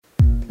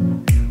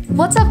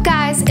What's up,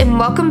 guys, and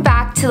welcome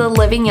back to the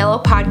Living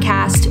Yellow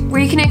podcast,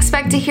 where you can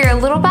expect to hear a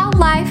little about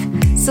life,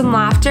 some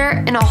laughter,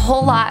 and a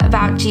whole lot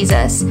about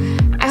Jesus.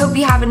 I hope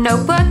you have a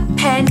notebook,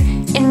 pen,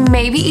 and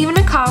maybe even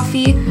a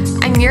coffee.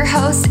 I'm your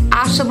host,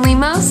 Ashley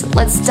Lemos.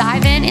 Let's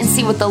dive in and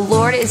see what the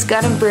Lord is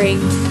gonna bring.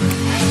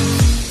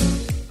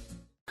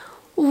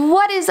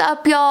 What is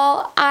up,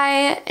 y'all?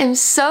 I am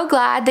so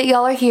glad that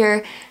y'all are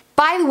here.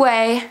 By the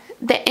way,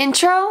 the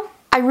intro,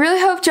 I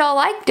really hope y'all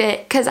liked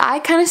it because I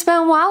kind of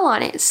spent a while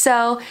on it.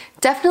 So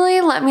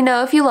definitely let me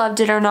know if you loved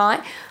it or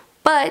not.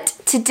 But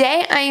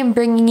today I am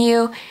bringing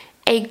you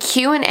a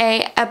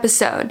Q&A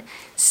episode.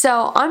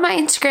 So on my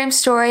Instagram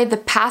story the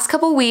past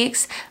couple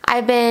weeks,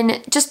 I've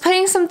been just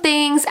putting some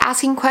things,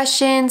 asking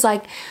questions,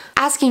 like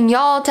asking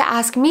y'all to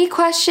ask me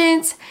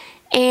questions.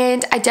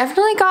 And I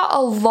definitely got a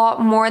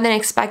lot more than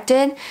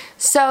expected.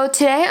 So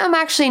today I'm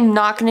actually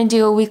not going to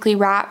do a weekly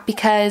wrap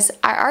because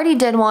I already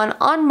did one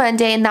on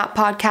Monday in that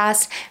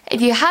podcast.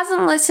 If you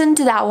hasn't listened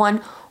to that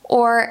one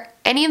or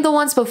any of the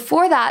ones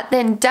before that,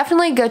 then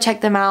definitely go check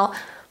them out.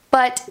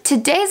 But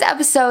today's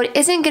episode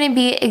isn't going to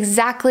be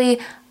exactly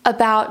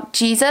about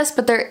Jesus,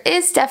 but there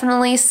is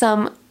definitely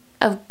some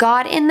of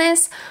God in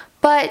this.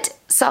 But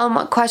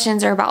some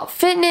questions are about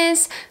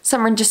fitness,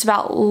 some are just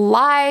about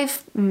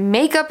life,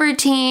 makeup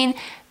routine,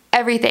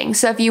 everything.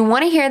 So if you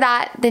want to hear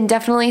that, then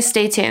definitely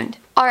stay tuned.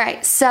 All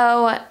right,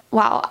 so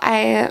wow,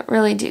 I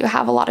really do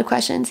have a lot of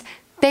questions.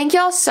 Thank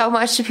y'all so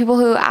much to people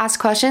who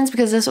ask questions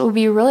because this would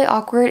be really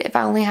awkward if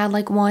I only had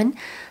like one.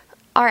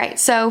 All right,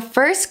 so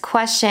first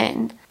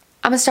question.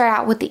 I'm gonna start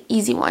out with the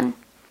easy one.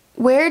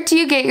 Where do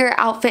you get your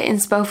outfit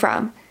inspo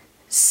from?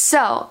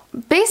 So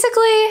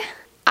basically,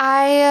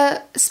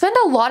 I spend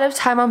a lot of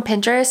time on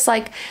Pinterest,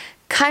 like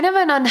kind of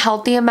an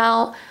unhealthy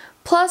amount,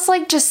 plus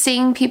like just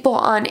seeing people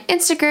on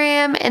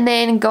Instagram and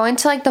then going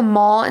to like the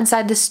mall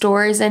inside the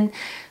stores and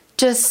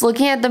just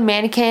looking at the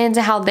mannequins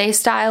and how they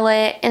style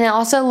it, and then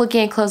also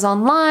looking at clothes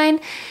online.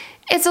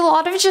 It's a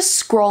lot of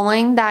just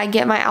scrolling that I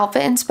get my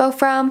outfit inspo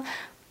from,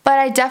 but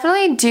I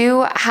definitely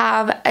do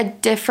have a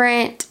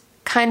different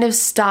kind of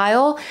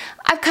style.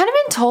 I've kind of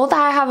been told that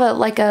I have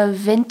a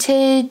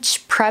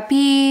vintage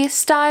preppy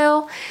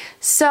style.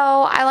 So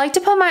I like to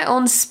put my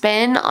own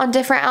spin on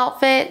different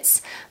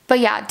outfits. But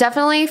yeah,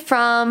 definitely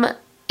from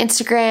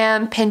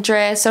Instagram,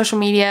 Pinterest, social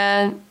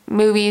media,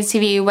 movies,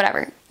 TV,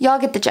 whatever. Y'all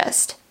get the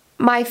gist.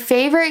 My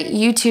favorite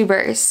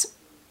YouTubers.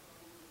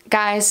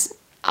 Guys,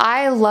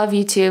 I love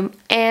YouTube.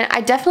 And I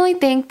definitely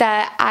think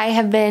that I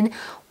have been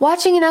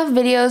watching enough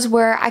videos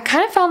where I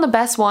kind of found the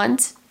best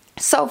ones.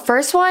 So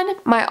first one,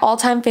 my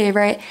all-time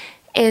favorite,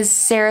 is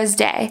Sarah's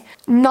Day.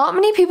 Not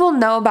many people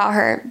know about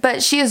her,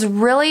 but she is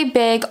really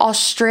big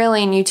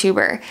Australian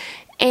YouTuber.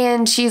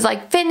 And she's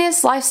like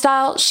fitness,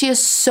 lifestyle. She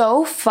is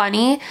so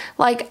funny.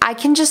 Like, I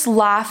can just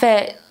laugh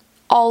at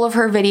all of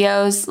her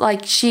videos.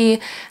 Like, she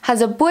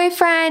has a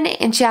boyfriend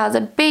and she has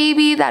a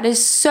baby that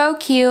is so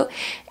cute.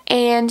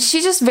 And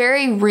she's just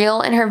very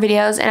real in her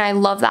videos, and I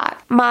love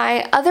that.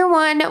 My other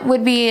one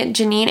would be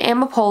Janine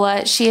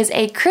Amapola. She is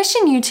a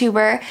Christian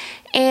YouTuber,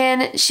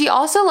 and she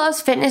also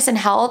loves fitness and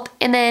health,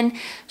 and then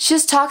she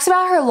just talks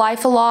about her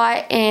life a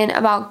lot and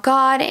about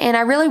God, and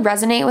I really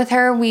resonate with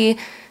her. We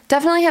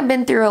definitely have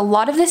been through a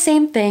lot of the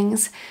same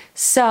things,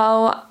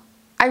 so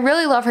I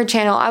really love her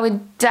channel. I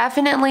would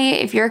definitely,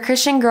 if you're a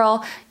Christian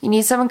girl, you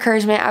need some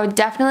encouragement, I would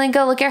definitely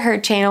go look at her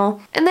channel.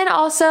 And then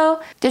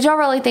also, did y'all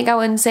really think I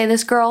wouldn't say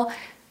this girl?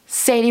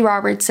 Sadie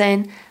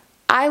Robertson.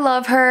 I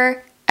love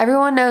her.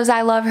 Everyone knows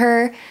I love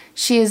her.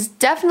 She is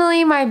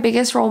definitely my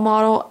biggest role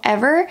model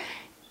ever.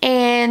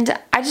 And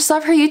I just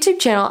love her YouTube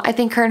channel. I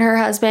think her and her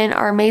husband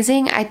are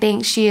amazing. I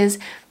think she is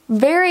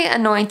very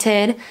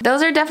anointed.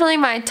 Those are definitely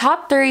my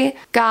top three.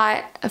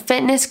 Got a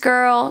fitness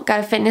girl, got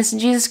a fitness and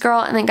Jesus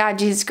girl, and then got a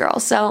Jesus girl.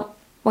 So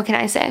what can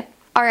I say?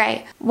 All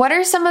right, what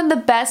are some of the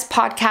best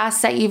podcasts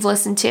that you've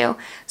listened to?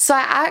 So I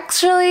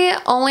actually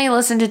only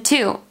listened to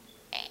two,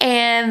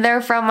 and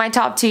they're from my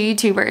top two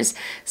YouTubers.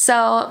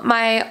 So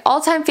my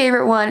all-time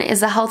favorite one is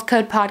the Health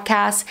Code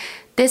podcast.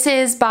 This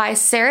is by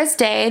Sarah's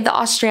Day, the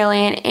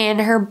Australian,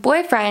 and her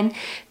boyfriend.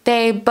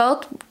 They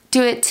both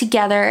do it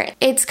together.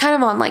 It's kind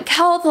of on like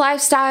health,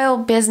 lifestyle,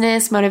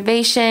 business,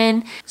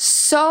 motivation,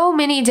 so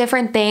many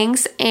different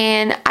things,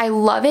 and I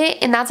love it.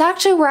 And that's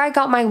actually where I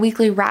got my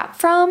weekly wrap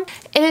from.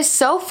 It is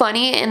so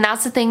funny, and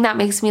that's the thing that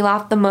makes me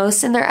laugh the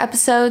most in their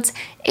episodes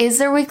is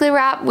their weekly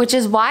wrap, which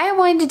is why I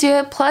wanted to do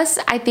it. Plus,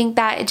 I think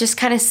that it just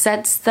kind of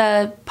sets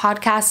the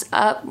podcast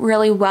up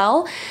really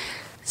well.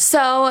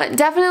 So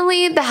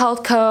definitely the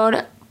Health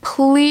Code.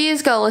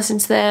 Please go listen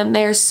to them.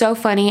 They're so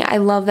funny. I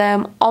love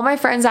them. All my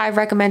friends I've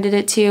recommended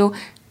it to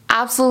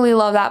absolutely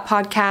love that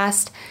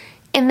podcast.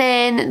 And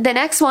then the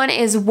next one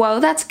is Whoa,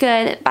 That's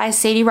Good by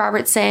Sadie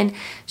Robertson.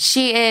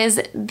 She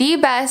is the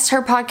best.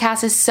 Her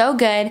podcast is so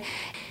good.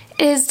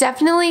 It is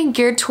definitely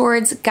geared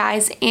towards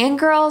guys and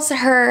girls.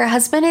 Her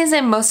husband is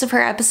in most of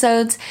her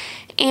episodes,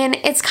 and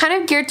it's kind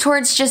of geared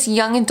towards just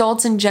young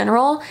adults in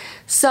general.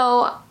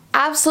 So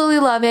absolutely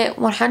love it.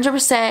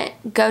 100%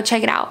 go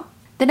check it out.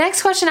 The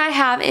next question I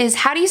have is,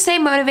 how do you stay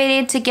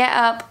motivated to get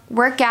up,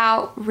 work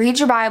out, read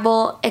your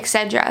Bible,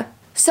 etc.?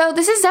 So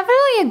this is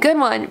definitely a good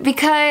one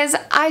because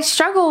I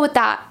struggle with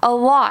that a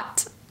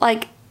lot.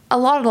 Like a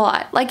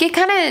lot. Like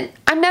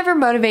I'm never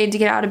motivated to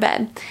get out of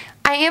bed.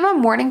 I am a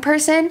morning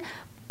person,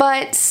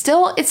 but it's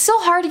still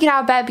hard to get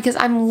out of bed because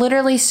I'm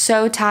literally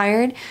so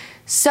tired.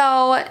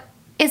 So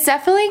it's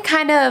definitely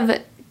kind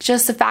of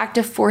just the fact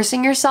of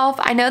forcing yourself.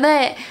 I know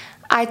that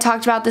I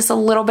talked about this a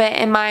little bit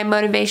in my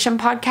motivation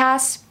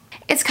podcast.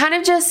 It's kind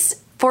of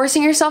just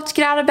forcing yourself to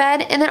get out of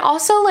bed, and then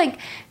also like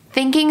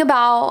thinking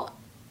about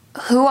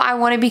who I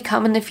want to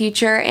become in the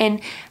future and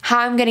how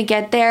I'm going to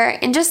get there,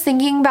 and just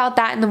thinking about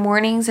that in the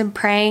mornings and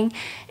praying.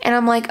 And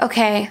I'm like,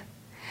 okay,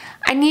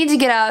 I need to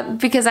get up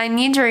because I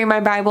need to read my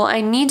Bible.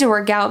 I need to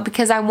work out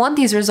because I want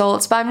these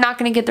results, but I'm not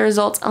going to get the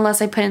results unless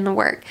I put in the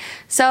work.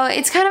 So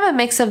it's kind of a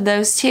mix of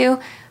those two.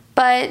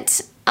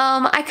 But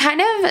I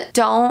kind of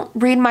don't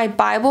read my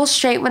Bible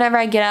straight whenever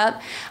I get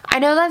up. I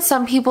know that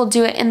some people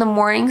do it in the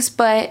mornings,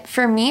 but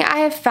for me, I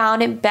have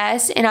found it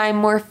best and I'm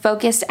more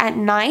focused at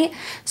night.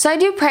 So I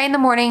do pray in the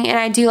morning and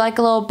I do like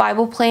a little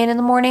Bible plan in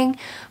the morning.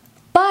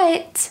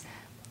 But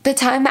the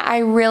time that I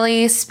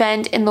really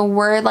spend in the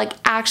Word, like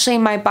actually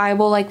in my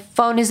Bible, like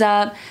phone is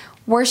up,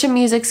 worship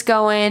music's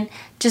going,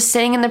 just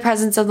sitting in the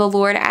presence of the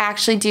Lord, I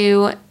actually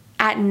do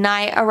at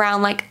night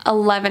around like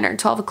 11 or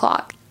 12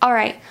 o'clock. All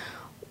right.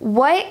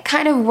 What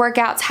kind of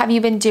workouts have you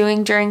been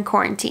doing during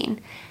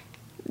quarantine?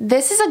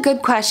 This is a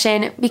good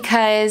question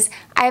because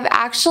I've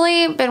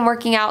actually been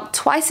working out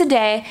twice a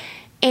day,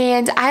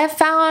 and I have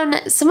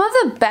found some of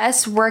the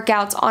best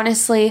workouts,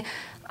 honestly.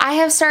 I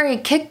have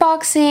started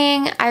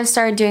kickboxing, I've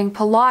started doing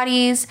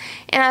Pilates,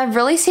 and I've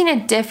really seen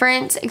a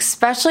difference,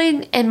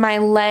 especially in my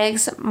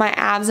legs, my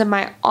abs, and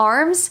my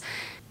arms.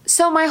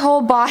 So my whole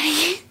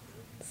body.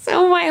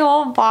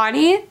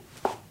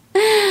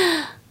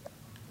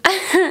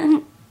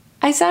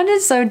 I sounded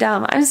so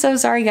dumb. I'm so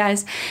sorry,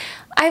 guys.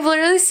 I've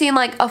literally seen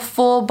like a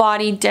full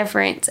body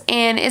difference,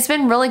 and it's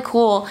been really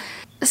cool.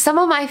 Some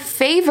of my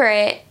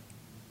favorite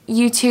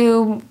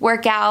YouTube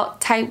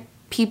workout type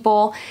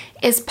people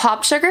is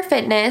Pop Sugar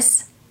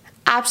Fitness.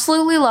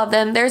 Absolutely love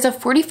them. There's a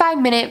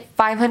 45-minute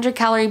 500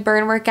 calorie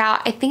burn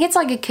workout. I think it's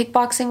like a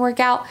kickboxing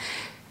workout.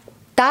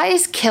 That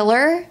is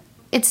killer.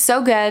 It's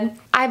so good.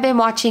 I've been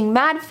watching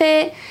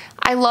MadFit.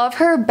 I love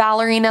her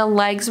ballerina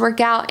legs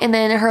workout and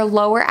then her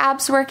lower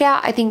abs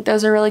workout. I think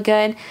those are really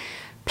good.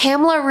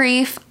 Pamela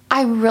Reif,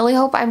 I really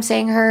hope I'm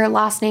saying her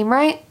last name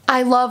right.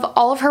 I love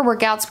all of her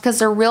workouts because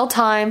they're real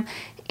time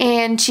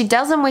and she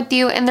does them with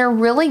you and they're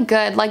really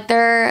good. Like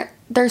they're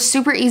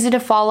super easy to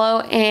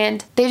follow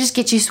and they just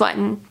get you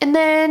sweating. And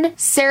then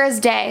Sarah's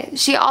Day.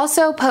 She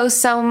also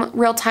posts some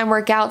real-time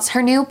workouts.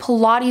 Her new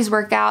Pilates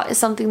workout is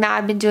something that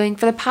I've been doing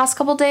for the past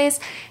couple days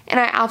and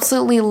I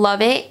absolutely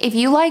love it. If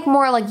you like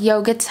more like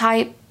yoga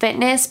type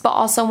fitness but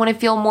also want to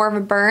feel more of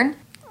a burn,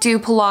 do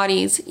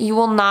Pilates. You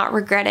will not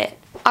regret it.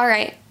 All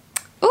right.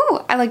 Ooh,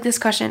 I like this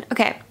question.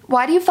 Okay.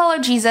 Why do you follow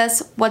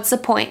Jesus? What's the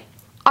point?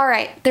 All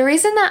right. The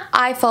reason that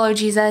I follow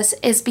Jesus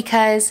is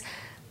because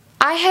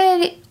I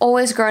had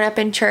always grown up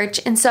in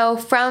church, and so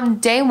from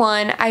day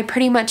one, I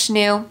pretty much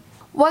knew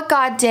what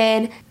God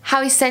did,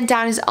 how he sent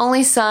down his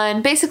only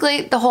son,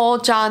 basically the whole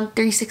John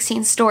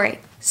 3:16 story.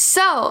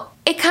 So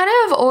it kind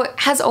of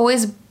has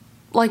always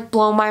like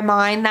blown my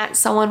mind that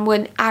someone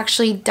would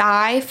actually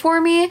die for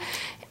me.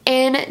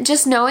 And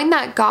just knowing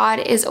that God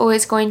is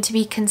always going to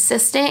be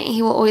consistent,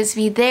 he will always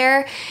be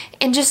there,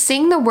 and just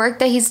seeing the work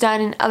that he's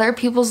done in other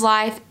people's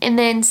life and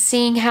then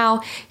seeing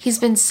how he's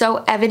been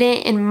so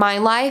evident in my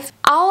life.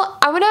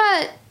 I want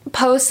to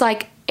post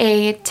like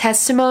a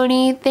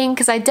testimony thing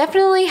because I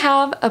definitely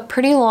have a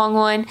pretty long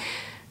one.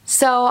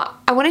 So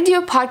I want to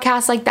do a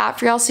podcast like that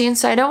for y'all soon,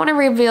 so I don't want to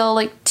reveal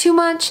like too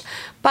much,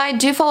 but I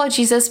do follow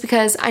Jesus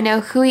because I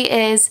know who he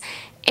is.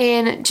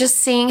 And just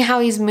seeing how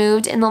he's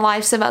moved in the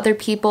lives of other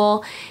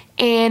people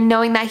and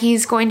knowing that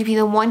he's going to be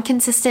the one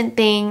consistent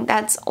thing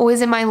that's always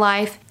in my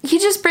life, he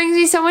just brings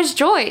me so much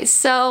joy.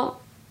 So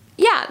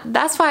yeah,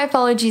 that's why I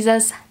follow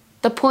Jesus.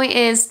 The point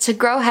is to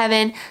grow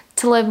heaven,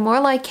 to live more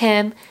like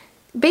him.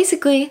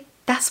 Basically,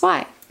 that's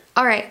why.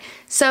 All right,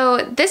 so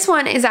this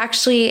one is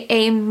actually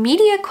a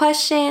media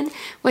question,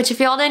 which if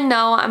y'all didn't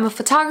know, I'm a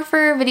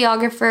photographer,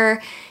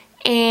 videographer,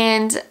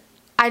 and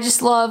I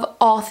just love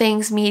all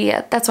things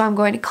media. That's what I'm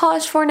going to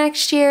college for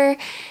next year.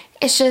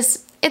 It's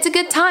a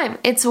good time.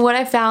 It's what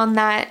I found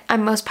that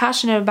I'm most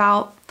passionate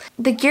about.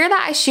 The gear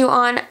that I shoot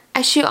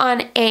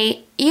on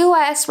a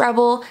EOS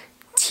Rebel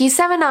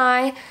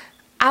T7i.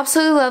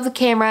 Absolutely love the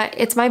camera.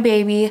 It's my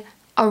baby.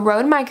 A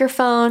Rode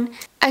microphone.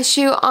 I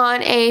shoot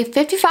on a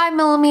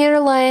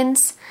 55mm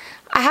lens.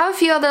 I have a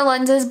few other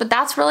lenses, but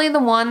that's really the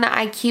one that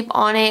I keep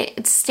on it.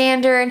 It's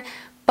standard,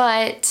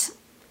 but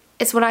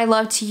it's what I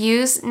love to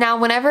use. Now,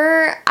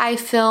 whenever I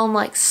film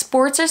like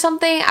sports or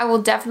something, I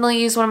will definitely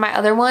use one of my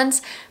other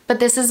ones, but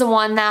this is the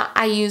one that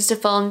I use to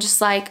film just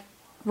like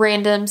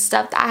random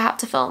stuff that I have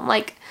to film,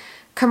 like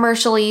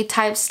commercially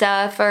type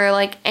stuff or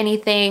like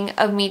anything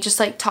of me just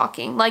like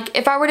talking. Like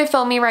if I were to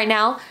film me right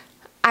now,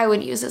 I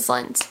would use this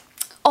lens.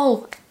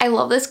 Oh, I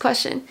love this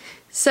question.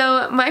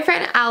 So my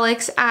friend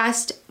Alex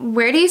asked,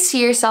 where do you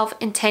see yourself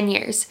in 10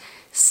 years?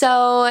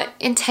 So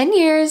in 10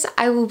 years,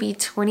 I will be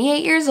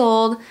 28 years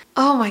old.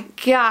 Oh my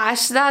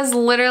gosh, that is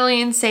literally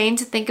insane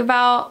to think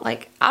about.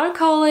 Like, out of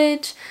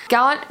college,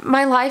 got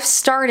my life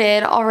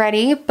started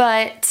already,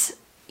 but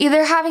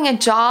either having a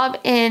job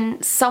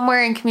in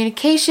somewhere in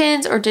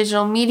communications or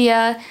digital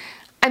media.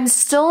 I'm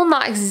still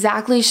not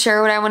exactly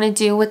sure what I want to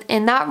do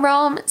within that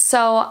realm.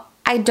 So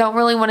I don't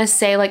really want to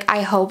say like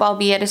I hope I'll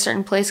be at a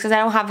certain place because I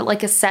don't have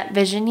like a set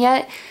vision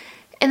yet.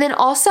 And then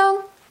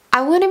also,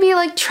 I want to be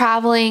like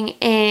traveling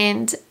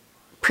and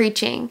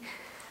preaching.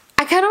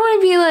 I kind of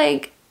want to be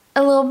like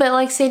a little bit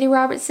like Sadie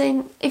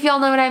Robertson, if y'all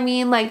know what I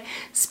mean, like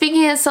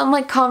speaking at some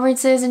like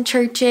conferences and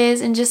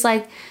churches and just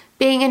like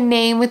being a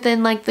name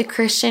within like the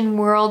Christian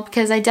world,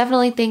 because I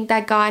definitely think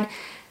that God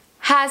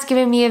has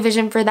given me a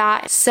vision for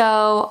that.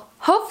 So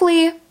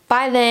hopefully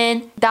by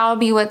then that'll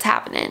be what's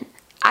happening.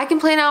 I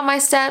can plan out my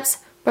steps,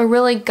 but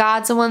really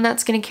God's the one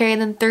that's going to carry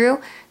them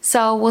through.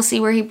 So we'll see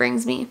where he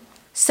brings me.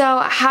 So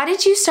how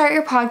did you start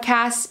your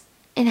podcast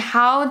and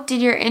how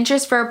did your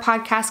interest for a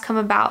podcast come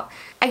about?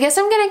 I guess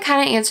I'm going to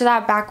kind of answer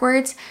that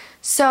backwards.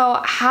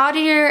 So how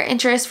did your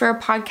interest for a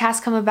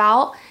podcast come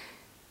about?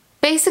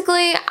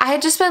 Basically, I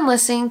had just been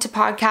listening to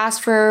podcasts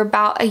for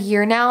about a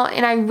year now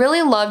and I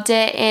really loved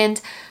it, and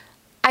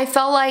I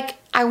felt like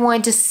I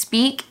wanted to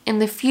speak in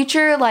the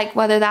future, like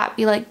whether that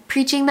be like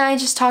preaching that I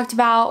just talked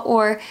about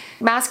or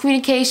mass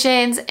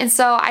communications. And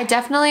so I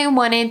definitely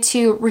wanted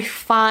to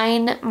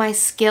refine my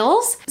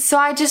skills. So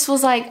I just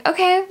was like,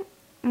 okay,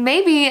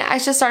 maybe I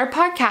should start a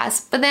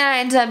podcast. But then I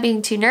ended up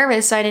being too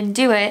nervous, so I didn't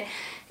do it.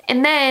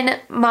 And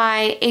then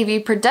my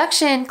AV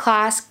production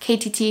class,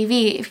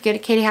 KTTV, if you go to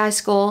Katy High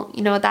School,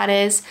 you know what that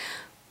is.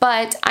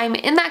 But I'm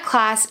in that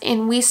class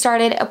and we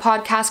started a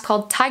podcast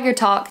called Tiger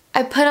Talk.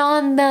 I put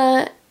on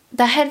the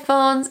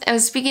headphones, I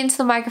was speaking to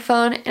the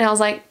microphone, and I was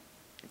like,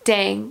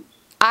 dang,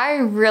 I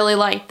really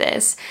like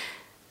this.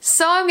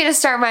 So I'm gonna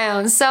start my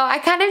own. So I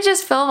kind of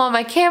just film on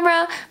my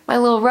camera, my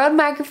little Rode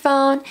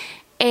microphone,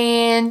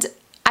 and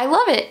I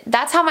love it.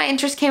 That's how my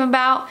interest came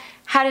about.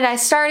 How did I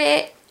start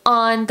it?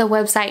 On the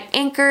website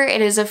Anchor.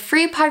 It is a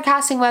free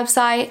podcasting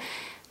website.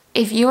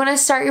 If you want to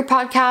start your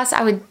podcast,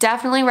 I would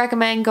definitely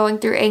recommend going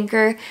through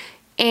Anchor,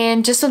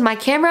 and just with my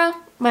camera,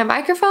 my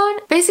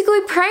microphone,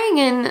 basically praying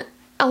and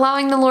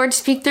allowing the Lord to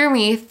speak through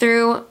me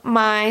through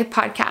my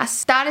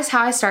podcast. That is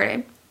how I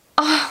started.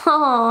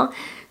 Oh,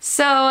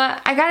 so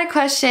I got a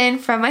question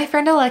from my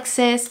friend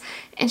Alexis,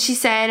 and she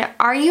said,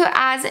 are you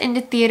as into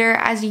theater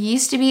as you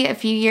used to be a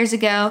few years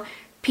ago?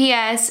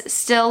 P.S.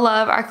 Still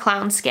love our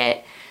clown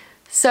skit.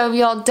 So if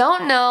y'all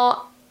don't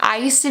know, I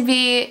used to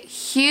be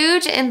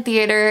huge in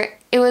theater.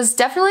 It was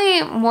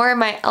definitely more in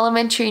my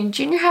elementary and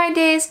junior high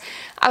days.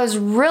 I was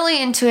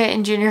really into it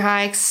in junior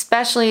high,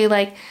 especially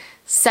like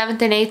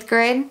 7th and 8th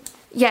grade.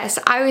 Yes,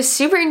 I was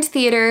super into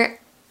theater.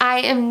 I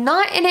am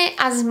not in it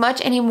as much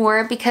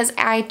anymore because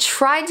I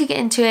tried to get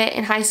into it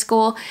in high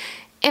school.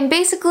 And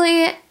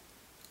basically,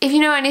 if you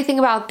know anything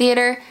about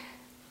theater,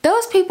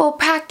 those people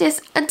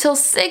practice until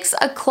 6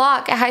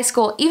 o'clock at high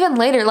school, even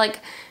later, like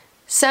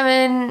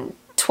 7,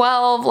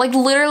 12, like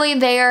literally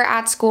they are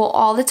at school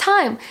all the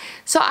time.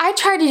 So I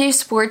tried to do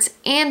sports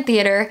and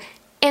theater,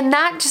 and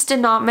that just did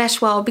not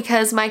mesh well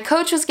because my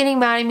coach was getting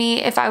mad at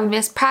me if I would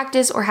miss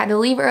practice or had to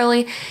leave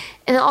early.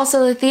 And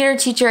also the theater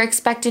teacher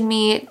expected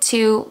me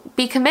to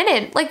be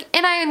committed. Like,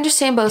 and I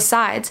understand both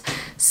sides.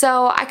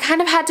 So I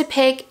kind of had to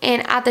pick,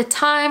 and at the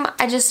time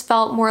I just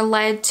felt more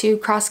led to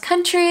cross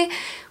country,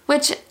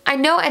 which I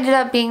know ended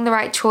up being the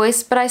right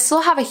choice, but I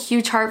still have a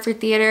huge heart for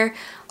theater.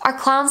 Our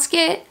clown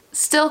skit,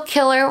 still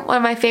killer, one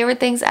of my favorite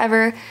things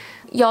ever.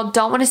 Y'all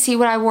don't want to see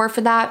what I wore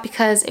for that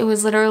because it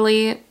was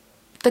literally,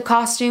 the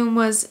costume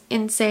was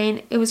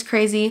insane. It was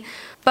crazy.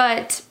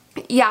 But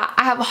yeah,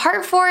 I have a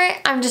heart for it.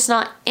 I'm just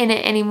not in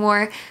it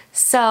anymore.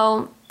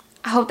 So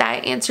I hope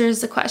that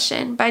answers the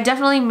question. But I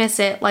definitely miss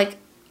it like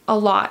a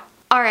lot.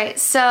 Alright,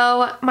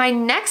 so my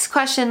next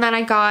question that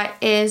I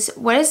got is,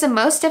 what is the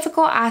most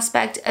difficult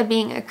aspect of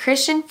being a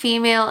Christian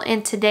female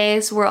in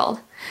today's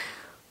world?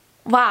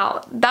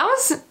 Wow, that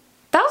was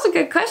a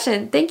good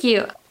question. Thank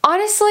you.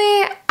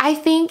 Honestly, I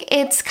think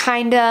it's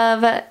kind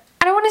of, I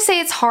don't want to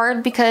say it's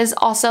hard because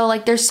also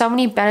like there's so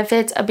many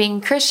benefits of being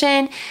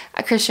Christian,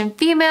 a Christian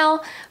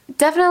female.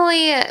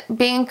 Definitely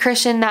being a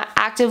Christian that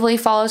actively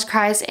follows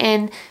Christ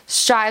and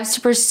strives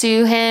to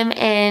pursue him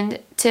and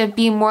to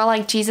be more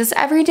like Jesus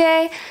every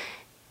day.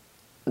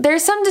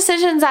 There's some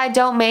decisions I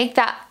don't make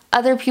that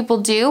other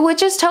people do,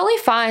 which is totally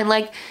fine.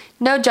 Like,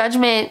 no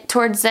judgment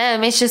towards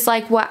them. It's just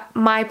like what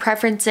my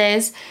preference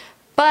is.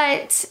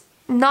 But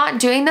not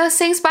doing those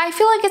things, but I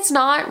feel like it's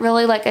not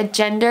really like a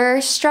gender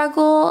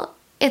struggle.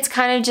 It's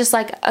kind of just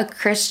like a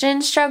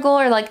Christian struggle,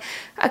 or like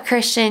a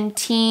Christian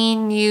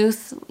teen,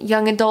 youth,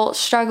 young adult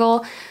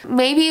struggle.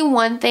 Maybe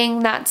one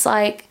thing that's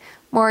like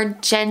more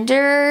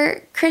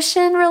gender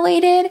Christian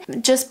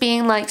related, just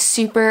being like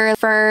super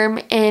firm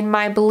in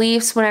my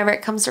beliefs whenever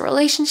it comes to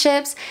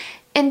relationships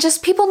and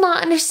just people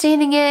not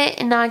understanding it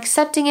and not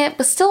accepting it,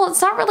 but still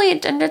it's not really a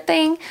gender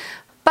thing.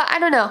 But I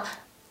don't know.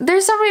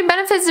 There's so many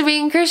benefits of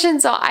being Christian,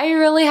 so I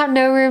really have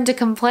no room to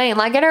complain.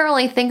 Like, I don't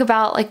really think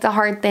about like the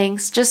hard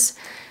things, just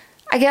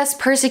I guess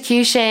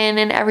persecution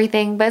and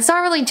everything, but it's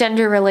not really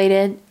gender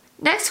related.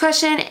 Next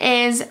question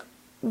is,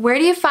 where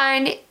do you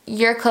find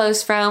your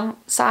clothes from?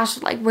 /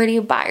 like, where do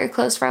you buy your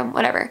clothes from?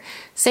 Whatever.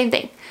 Same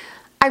thing.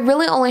 I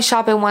really only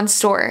shop in one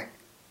store,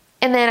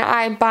 and then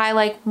I buy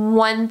like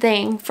one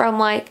thing from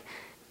like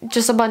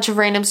just a bunch of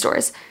random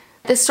stores.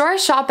 The store I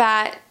shop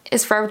at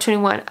is Forever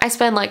 21. I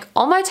spend like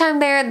all my time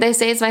there. They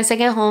say it's my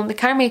second home. They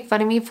kind of make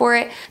fun of me for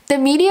it. The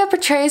media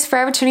portrays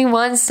Forever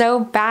 21 so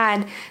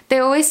bad. They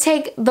always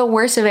take the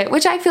worst of it,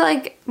 which I feel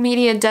like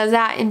media does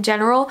that in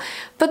general,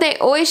 but they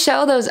always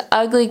show those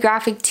ugly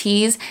graphic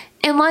tees,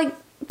 and like,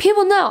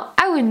 people know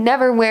I would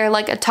never wear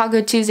like a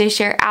Taco Tuesday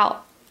shirt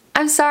out.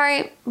 I'm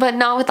sorry, but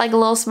not with like a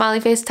little smiley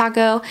face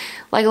taco,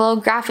 like a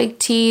little graphic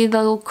tee, the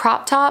little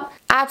crop top.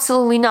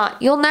 Absolutely not.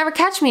 You'll never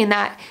catch me in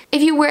that.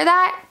 If you wear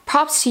that,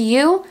 props to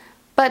you,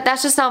 but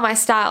that's just not my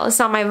style. It's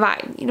not my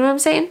vibe. You know what I'm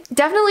saying?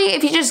 Definitely,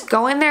 if you just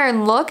go in there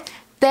and look,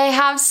 they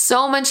have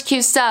so much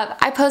cute stuff.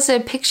 I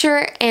posted a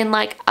picture in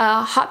like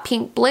a hot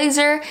pink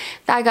blazer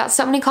that I got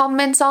so many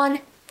compliments on.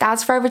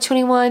 That's Forever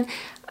 21.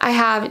 I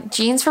have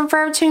jeans from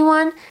Forever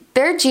 21.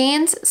 Their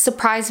jeans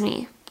surprise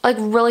me. Like,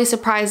 really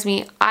surprised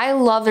me. I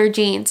love their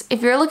jeans.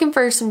 If you're looking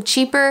for some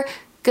cheaper,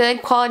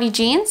 good quality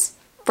jeans,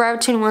 Forever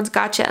 21's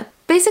gotcha.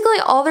 Basically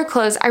all their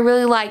clothes I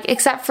really like,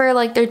 except for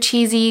like their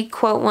cheesy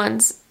quote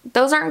ones.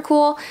 Those aren't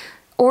cool.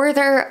 Or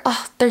their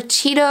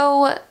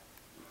Cheeto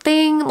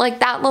thing, like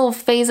that little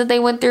phase that they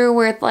went through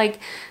where it's like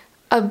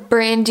a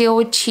brand deal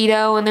with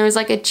Cheeto and there was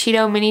like a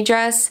Cheeto mini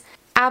dress.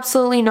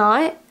 Absolutely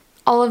not.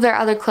 All of their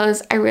other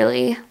clothes I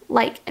really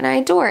like and I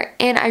adore.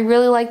 And I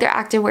really like their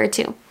activewear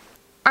too.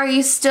 Are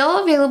you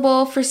still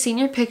available for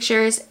senior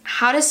pictures?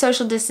 How does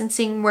social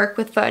distancing work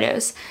with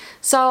photos?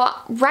 So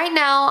right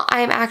now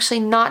I'm actually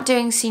not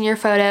doing senior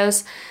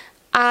photos.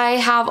 I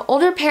have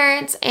older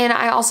parents and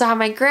I also have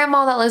my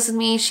grandma that lives with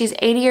me. She's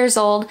 80 years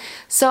old.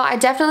 So I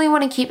definitely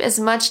want to keep as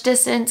much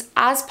distance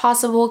as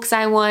possible because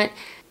I want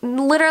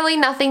literally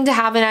nothing to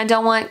happen. I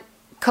don't want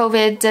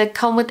COVID to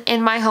come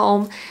within my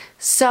home.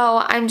 So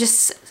I'm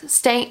just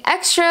staying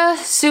extra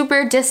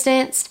super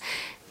distanced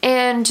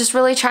and just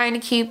really trying to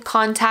keep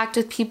contact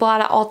with people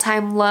at an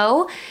all-time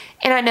low.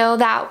 And I know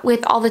that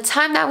with all the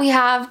time that we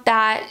have,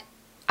 that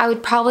I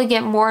would probably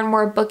get more and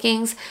more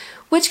bookings,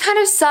 which kind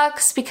of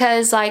sucks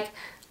because like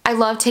I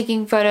love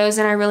taking photos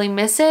and I really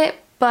miss it,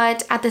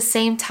 but at the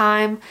same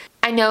time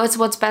I know it's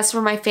what's best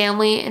for my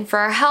family and for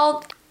our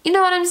health. You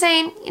know what I'm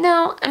saying? You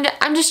know,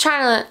 I'm just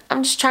trying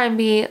to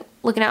be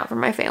looking out for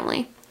my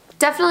family.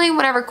 Definitely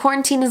whenever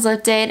quarantine is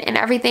lifted and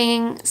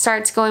everything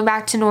starts going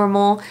back to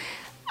normal,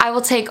 I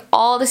will take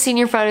all the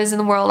senior photos in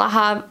the world. I'll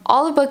have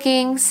all the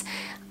bookings.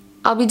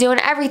 I'll be doing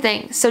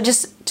everything. So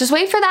just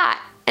wait for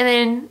that,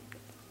 and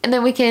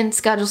then we can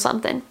schedule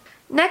something.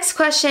 Next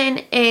question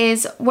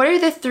is, what are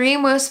the 3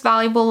 most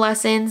valuable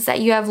lessons that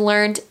you have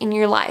learned in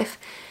your life?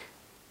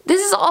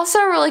 This is also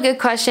a really good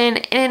question,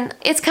 and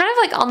it's kind of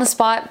like on the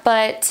spot,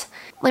 but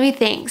let me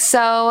think.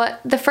 So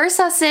the first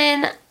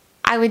lesson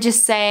I would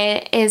just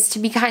say is to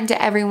be kind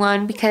to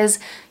everyone, because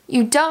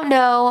you don't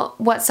know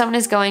what someone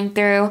is going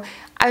through.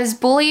 I was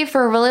bullied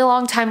for a really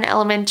long time in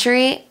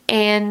elementary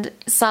and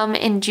some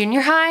in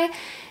junior high.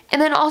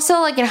 And then also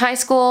like in high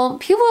school,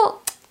 people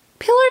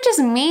are just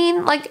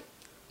mean. Like,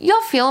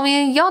 y'all feel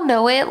me, y'all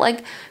know it.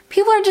 Like,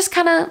 people are just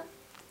kind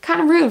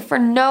of rude for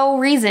no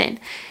reason.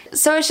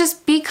 So it's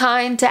just be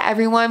kind to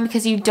everyone,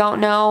 because you don't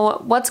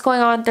know what's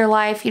going on in their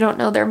life. You don't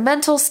know their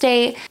mental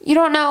state. You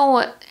don't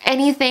know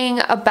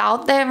anything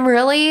about them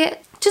really.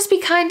 Just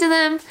be kind to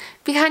them.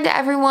 Be kind to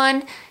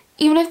everyone.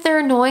 Even if they're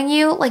annoying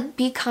you, like,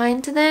 be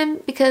kind to them,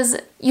 because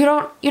you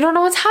don't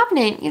know what's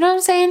happening. You know what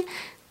I'm saying?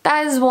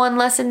 That is one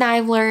lesson that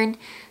I've learned.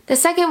 The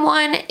second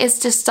one is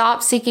to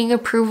stop seeking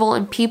approval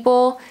in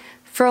people.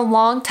 For a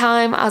long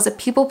time, I was a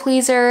people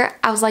pleaser.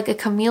 I was like a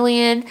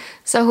chameleon.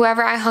 So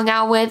whoever I hung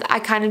out with, I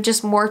kind of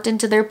just morphed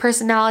into their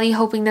personality,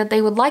 hoping that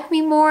they would like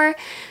me more.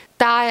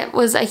 That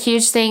was a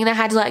huge thing that I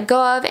had to let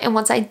go of. And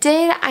once I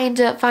did, I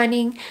ended up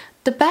finding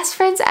the best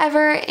friends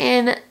ever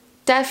and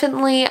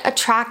definitely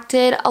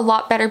attracted a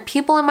lot better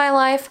people in my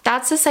life.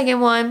 That's the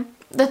second one.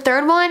 The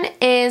third one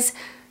is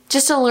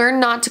just to learn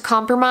not to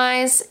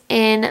compromise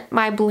in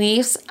my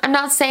beliefs. I'm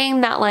not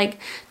saying that like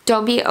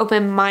don't be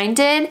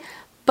open-minded,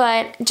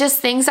 but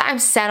just things that I'm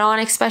set on,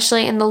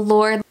 especially in the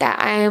Lord, that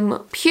I am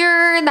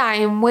pure, that I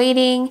am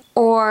waiting,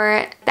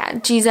 or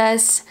that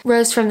Jesus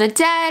rose from the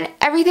dead,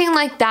 everything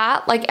like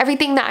that, like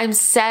everything that I'm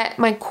set,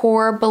 my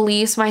core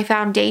beliefs, my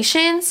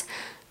foundations,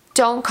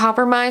 don't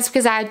compromise,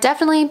 because I've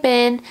definitely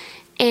been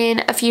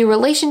in a few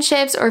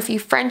relationships or a few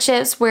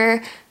friendships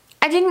where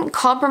I didn't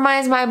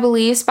compromise my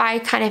beliefs, but I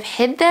kind of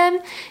hid them,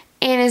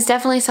 and it's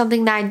definitely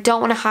something that I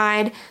don't want to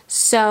hide.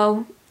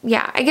 So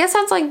yeah, I guess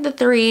that's like the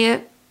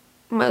 3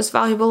 most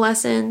valuable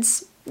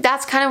lessons.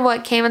 that's kind of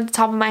what came at the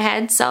top of my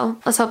head, so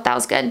let's hope that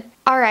was good.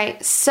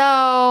 Alright, so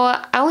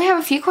I only have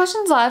a few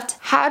questions left.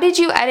 How did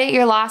you edit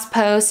your last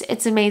post?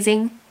 It's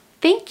amazing.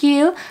 Thank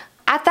you.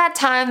 At that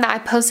time that I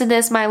posted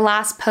this, my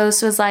last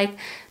post was like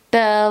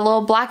the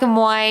little black and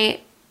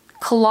white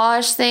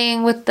collage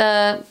thing with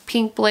the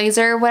pink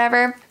blazer or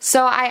whatever.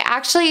 So I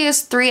actually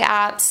used 3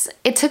 apps.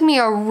 It took me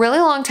a really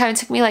long time. It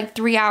took me like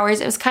 3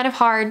 hours. It was kind of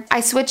hard.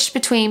 I switched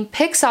between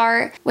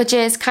PicsArt, which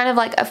is kind of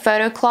like a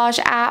photo collage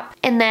app,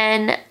 and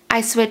then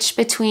I switched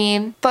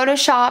between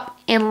Photoshop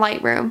and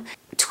Lightroom,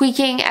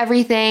 tweaking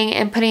everything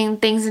and putting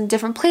things in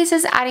different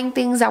places, adding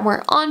things that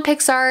weren't on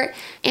PicsArt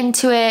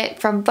into it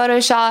from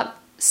Photoshop.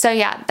 So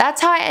yeah,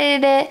 that's how I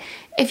edited it.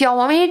 If y'all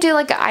want me to do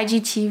like an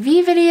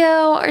IGTV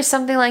video or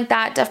something like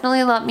that,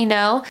 definitely let me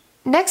know.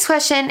 Next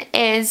question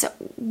is,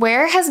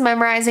 where has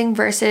memorizing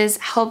verses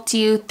helped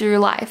you through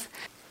life?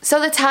 So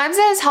the times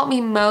that has helped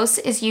me most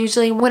is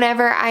usually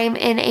whenever I'm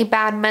in a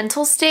bad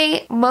mental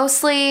state,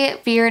 mostly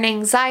fear and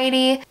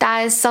anxiety.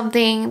 That is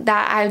something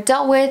that I've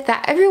dealt with,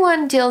 that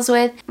everyone deals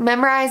with.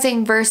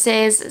 Memorizing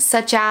verses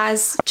such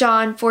as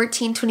John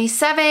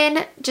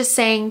 14:27, just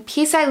saying,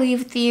 "Peace I leave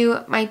with you,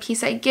 my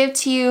peace I give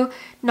to you,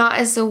 not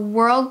as the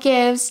world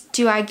gives,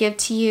 do I give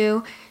to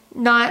you.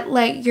 Not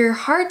let your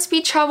hearts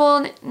be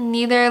troubled,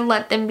 neither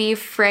let them be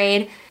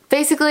afraid."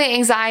 Basically,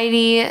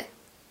 anxiety,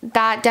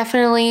 that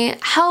definitely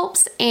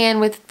helps, and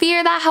with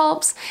fear that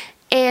helps,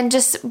 and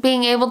just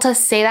being able to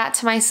say that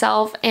to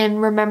myself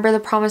and remember the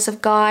promise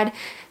of God,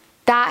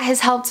 that has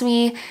helped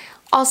me.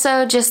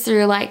 Also just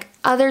through like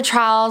other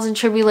trials and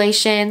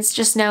tribulations,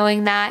 just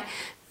knowing that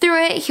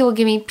through it He will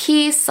give me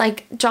peace,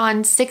 like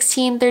John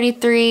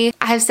 16:33,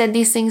 "I have said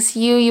these things to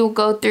you, you will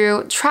go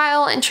through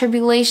trial and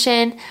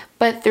tribulation,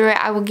 but through it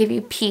I will give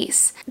you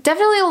peace."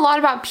 Definitely a lot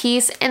about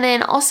peace. And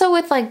then also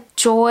with like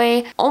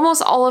joy,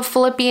 almost all of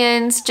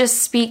Philippians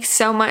just speaks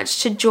so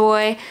much to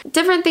joy.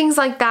 Different things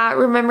like that,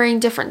 remembering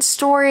different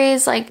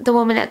stories like the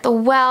woman at the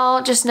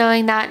well, just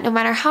knowing that no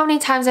matter how many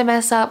times I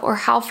mess up or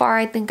how far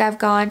I think I've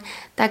gone,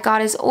 that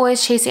God is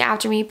always chasing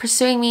after me,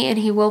 pursuing me, and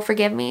He will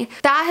forgive me.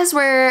 That is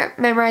where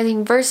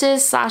memorizing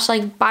verses /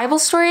 like Bible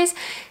stories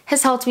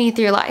has helped me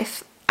through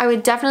life. I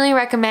would definitely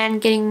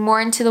recommend getting more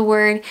into the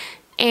Word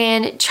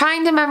and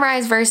trying to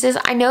memorize verses.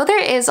 I know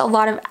there is a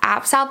lot of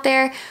apps out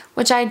there,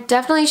 which I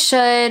definitely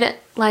should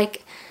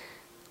like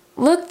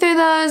look through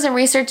those and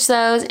research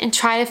those and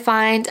try to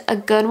find a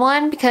good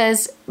one,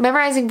 because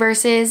memorizing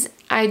verses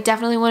I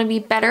definitely want to be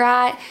better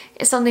at.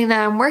 It's something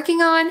that I'm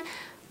working on.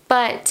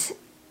 But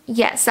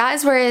yes, that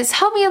is where it has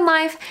helped me in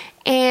life,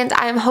 and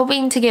I'm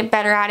hoping to get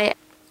better at it.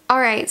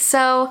 Alright,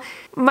 so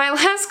my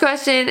last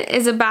question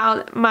is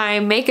about my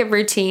makeup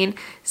routine.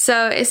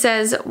 So it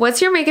says,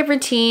 what's your makeup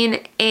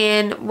routine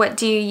and what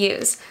do you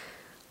use?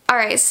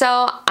 Alright,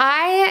 so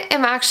I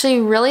am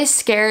actually really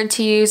scared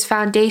to use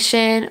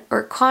foundation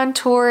or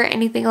contour,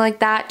 anything like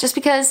that, just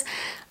because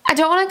I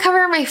don't want to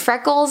cover my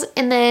freckles.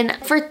 And then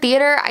for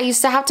theater, I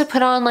used to have to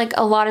put on like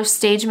a lot of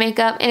stage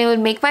makeup, and it would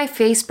make my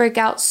face break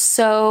out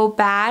so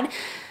bad.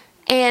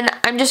 And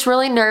I'm just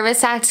really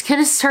nervous that it's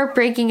gonna start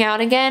breaking out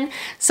again.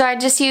 So I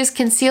just use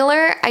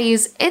concealer. I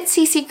use It's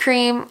CC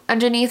cream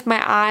underneath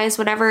my eyes,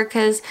 whatever,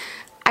 because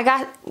I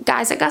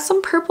got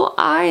some purple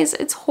eyes.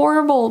 It's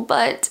horrible,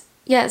 but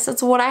yes,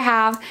 that's what I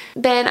have.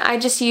 Then I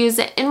just use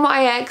the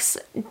NYX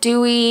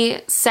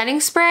Dewy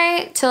setting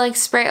spray to like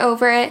spray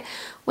over it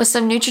with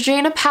some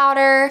Neutrogena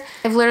powder.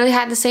 I've literally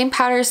had the same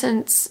powder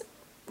since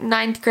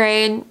 9th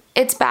grade.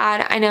 It's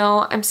bad, I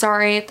know, I'm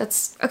sorry.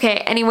 That's okay,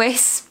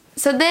 anyways.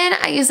 So then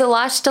I use the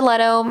Lash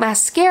Stiletto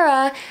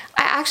mascara.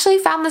 I actually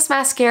found this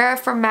mascara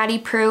from Maddie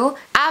Prue.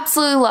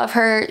 Absolutely love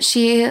her.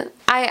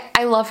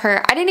 I love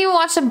her. I didn't even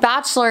watch The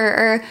Bachelor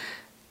or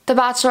The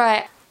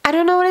Bachelorette. I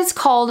don't know what it's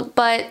called,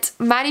 but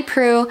Maddie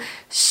Prue,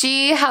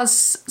 she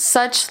has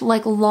such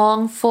like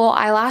long full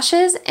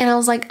eyelashes, and I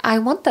was like, I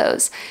want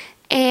those.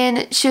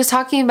 And she was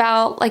talking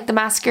about like the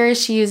mascara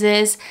she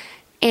uses,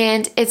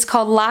 and it's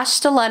called Lash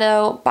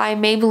Stiletto by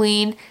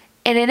Maybelline.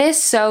 And it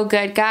is so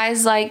good,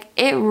 guys. Like,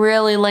 it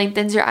really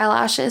lengthens your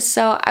eyelashes.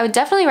 So I would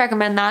definitely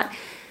recommend that.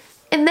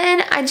 And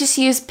then I just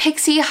use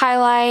Pixie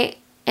highlight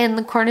in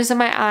the corners of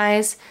my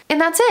eyes. And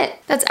that's it.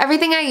 That's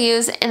everything I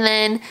use. And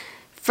then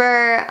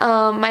for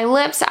my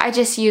lips, I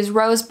just use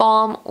Rose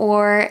Balm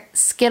or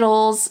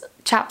Skittles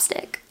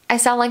chapstick. I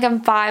sound like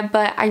I'm 5,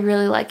 but I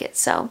really like it,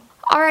 so.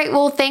 Alright,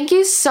 well, thank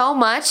you so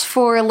much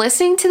for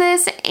listening to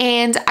this,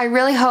 and I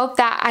really hope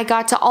that I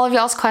got to all of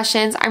y'all's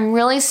questions. I'm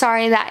really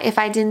sorry that if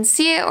I didn't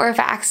see it or if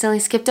I accidentally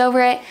skipped over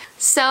it.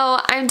 So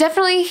I'm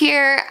definitely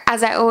here,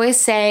 as I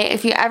always say.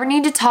 If you ever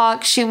need to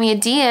talk, shoot me a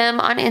DM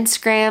on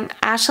Instagram,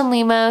 Ashlyn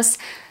Lemos.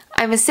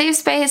 I'm a safe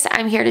space.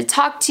 I'm here to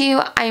talk to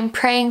you. I'm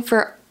praying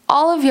for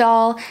all of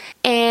y'all,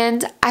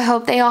 and I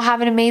hope they all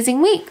have an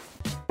amazing week.